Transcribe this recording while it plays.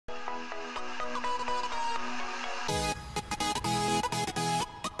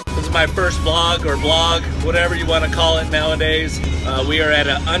my first vlog or blog, whatever you want to call it nowadays. We are at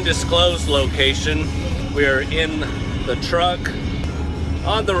an undisclosed location. We are in the truck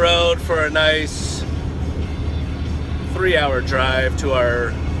on the road for a nice 3-hour drive to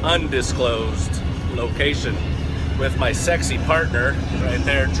our undisclosed location with my sexy partner right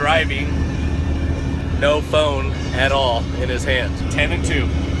there driving, no phone at all in his hand. 10 and 2,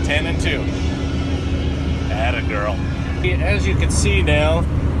 10 and 2. Atta girl. As you can see now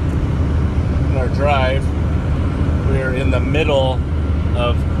in our drive, we're in the middle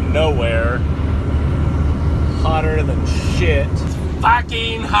of nowhere. Hotter than shit. It's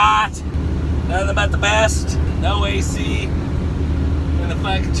fucking hot. Nothing but the best. No AC in the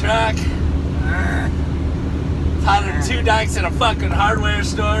fucking truck. It's hotter than 2 dykes in a fucking hardware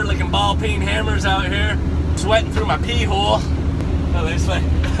store, looking ball peen hammers out here. Sweating through my pee hole. Oh, there's like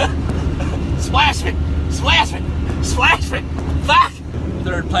splash me, splash me, splash me. Fuck!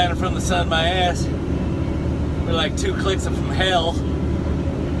 Third planet from the sun, my ass. We're like 2 clicks from hell.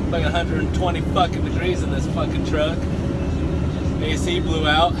 Like 120 fucking degrees in this fucking truck. AC blew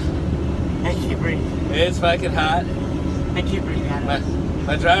out. I can't breathe. It's fucking hot. I can't breathe, Adam.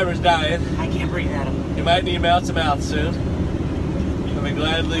 My driver's dying. I can't breathe, Adam. You might need mouth to mouth soon. I'll be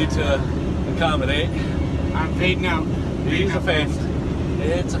gladly to accommodate. I'm fading out. He's a fade.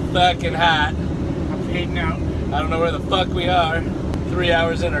 It's fucking hot. I'm fading out. I don't know where the fuck we are. 3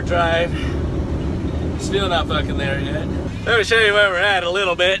 hours in our drive. Still not fucking there yet. Let me show you where we're at a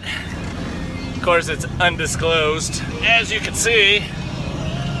little bit. Of course, it's undisclosed. As you can see,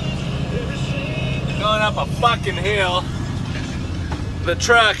 going up a fucking hill. The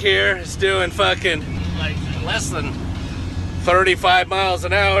truck here is doing fucking like less than 35 miles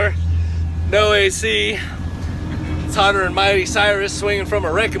an hour. No AC. It's hotter than Mighty Cyrus swinging from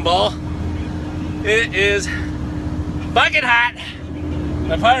a wrecking ball. It is fucking hot.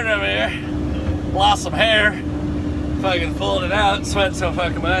 My partner over here lost some hair. Fucking pulled it out, sweating so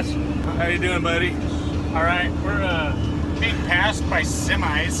fucking much. How you doing, buddy? All right, we're being passed by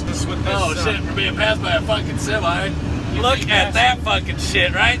semis. This with this. Oh shit, we're being passed by a fucking semi. Look at that fucking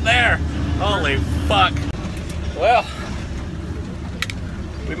shit right there. Holy fuck. Well,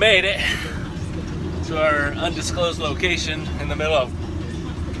 we made it to our undisclosed location in the middle of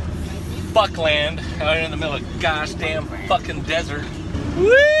fuckland, out here in the middle of gosh damn fucking desert.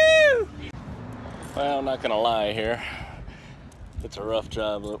 Woo! Well, I'm not gonna lie here. It's a rough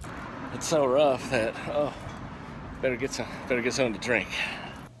job. Look. It's so rough that better get something to drink.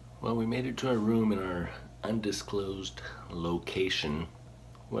 Well, we made it to our room in our undisclosed location.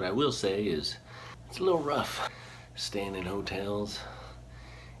 What I will say is it's a little rough staying in hotels,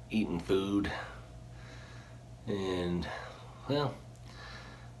 eating food, and well,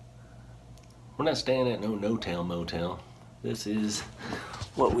 we're not staying at no no-tail motel. This is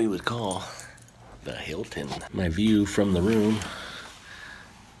what we would call the Hilton. My view from the room,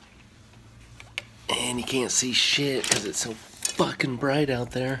 and you can't see shit because it's so fucking bright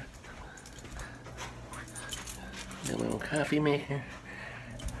out there. Got my little coffee maker,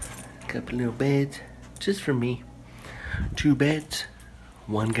 couple little beds just for me. 2 beds,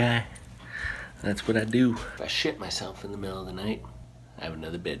 1 guy. That's what I do. If I shit myself in the middle of the night, I have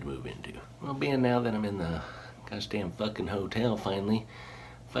another bed to move into. Well, being now that I'm in the gosh damn fucking hotel finally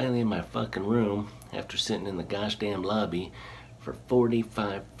in my fucking room after sitting in the gosh damn lobby for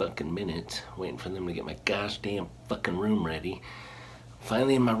 45 fucking minutes waiting for them to get my gosh damn fucking room ready.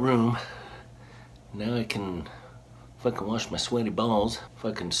 Finally in my room. Now I can fucking wash my sweaty balls.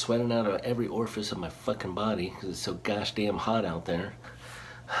 Fucking sweating out of every orifice of my fucking body because it's so gosh damn hot out there.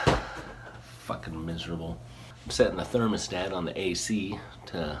 Fucking miserable. I'm setting the thermostat on the AC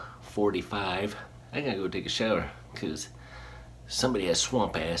to 45. I gotta go take a shower because somebody has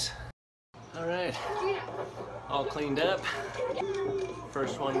swamp ass. All right, all cleaned up.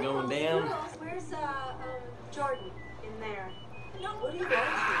 First one going down. Where's Jordan in there? What are you going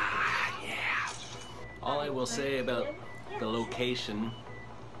Yeah. All I will say about the location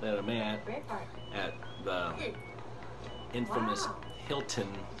that I'm at the infamous Hilton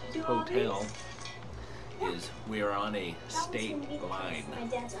Hotel, is we are on a state line.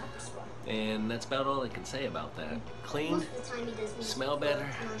 And that's about all I can say about that. Clean, smell better,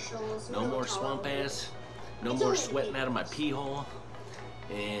 no more swamp ass, no more sweating out of my pee hole,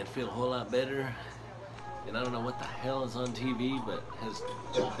 and feel a whole lot better. And I don't know what the hell is on TV, but has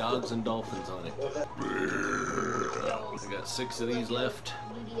dogs and dolphins on it. I got 6 of these left,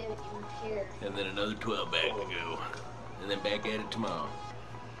 and then another 12 bag to go, and then back at it tomorrow.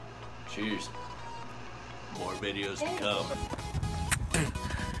 Cheers. More videos to come.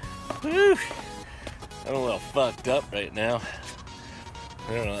 Woo! I'm a little fucked up right now.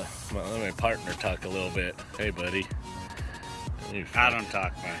 Here, let my partner talk a little bit. Hey, buddy. I don't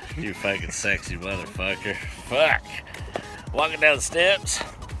talk much. You fucking sexy motherfucker. Fuck. Walking down the steps.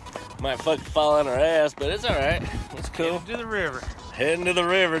 Might fucking fall on our ass, but it's alright. It's cool. To the river. Heading to the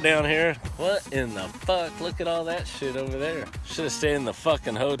river down here. What in the fuck? Look at all that shit over there. Should have stayed in the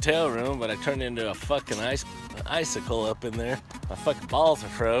fucking hotel room, but I turned into a fucking icicle up in there. My fucking balls are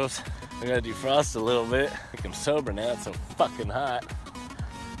froze. I gotta defrost a little bit. I think I'm sober now. It's so fucking hot.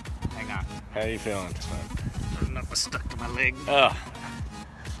 Hang on. How you feeling? Nothing stuck to my leg. Oh.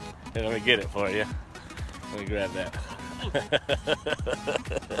 Here, let me get it for you. Let me grab that.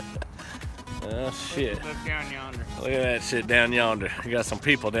 Oh shit. Look down yonder. Look at that shit down yonder. We got some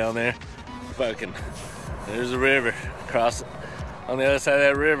people down there. Fucking, there's the river. Across, on the other side of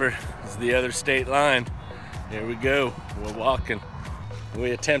that river is the other state line. Here we go. We're walking.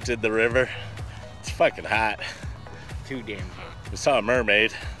 We attempted the river. It's fucking hot. Too damn hot. We saw a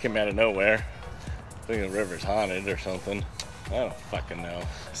mermaid. Came out of nowhere. I think the river's haunted or something. I don't fucking know.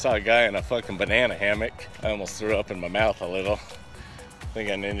 I saw a guy in a fucking banana hammock. I almost threw up in my mouth a little. I think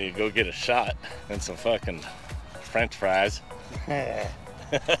I need to go get a shot and some fucking French fries. French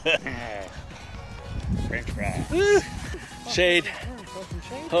fries. Woo. Shade.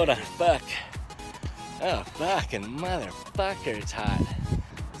 Hold on, fuck. Oh, fucking motherfucker, it's hot.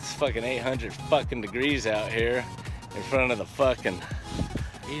 It's fucking 800 fucking degrees out here in front of the fucking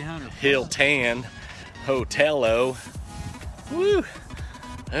 800. Hilton Hotelo. Woo!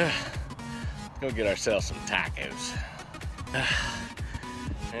 Go get ourselves some tacos.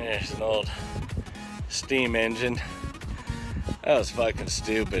 There's an old steam engine. That was fucking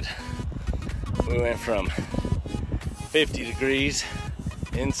stupid. We went from 50 degrees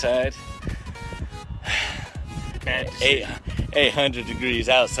inside, 800 degrees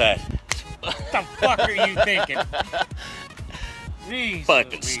outside. What the fuck are you thinking? Jeez,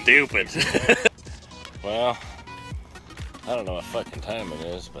 Fucking stupid. Well, I don't know what fucking time it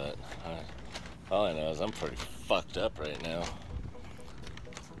is, but all I know is I'm pretty fucked up right now.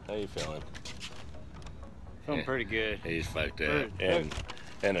 How you feeling? Feeling pretty good. He's fucked up Good.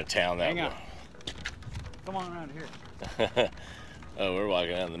 in a town that Hang on. Come on around here. Oh, we're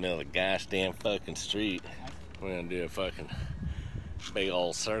walking out in the middle of the gosh damn fucking street. We're gonna do a fucking big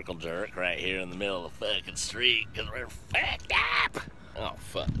old circle jerk right here in the middle of the fucking street because we're fucked up. Oh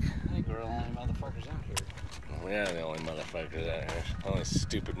fuck. I think we're the only motherfuckers out here. We are the only motherfuckers out here. Only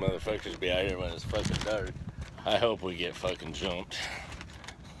stupid motherfuckers be out here when it's fucking dark. I hope we get fucking jumped.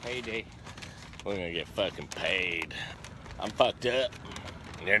 Payday. We're gonna get fucking paid. I'm fucked up.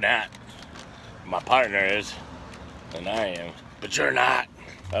 You're not. My partner is. And I am. But you're not.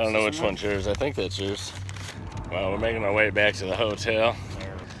 I don't know which one's yours. I think that's yours. Well, we're making our way back to the hotel.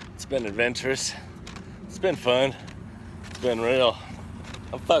 It's been adventurous. It's been fun. It's been real.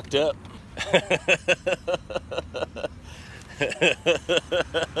 I'm fucked up.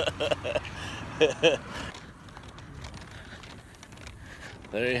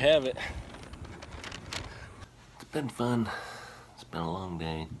 There you have it. It's been fun. It's been a long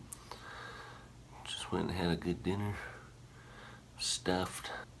day. Just went and had a good dinner.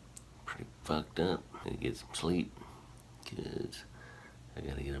 Stuffed. Pretty fucked up. Need to get some sleep. Cause I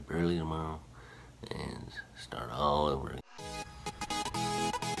gotta get up early tomorrow and start all over again.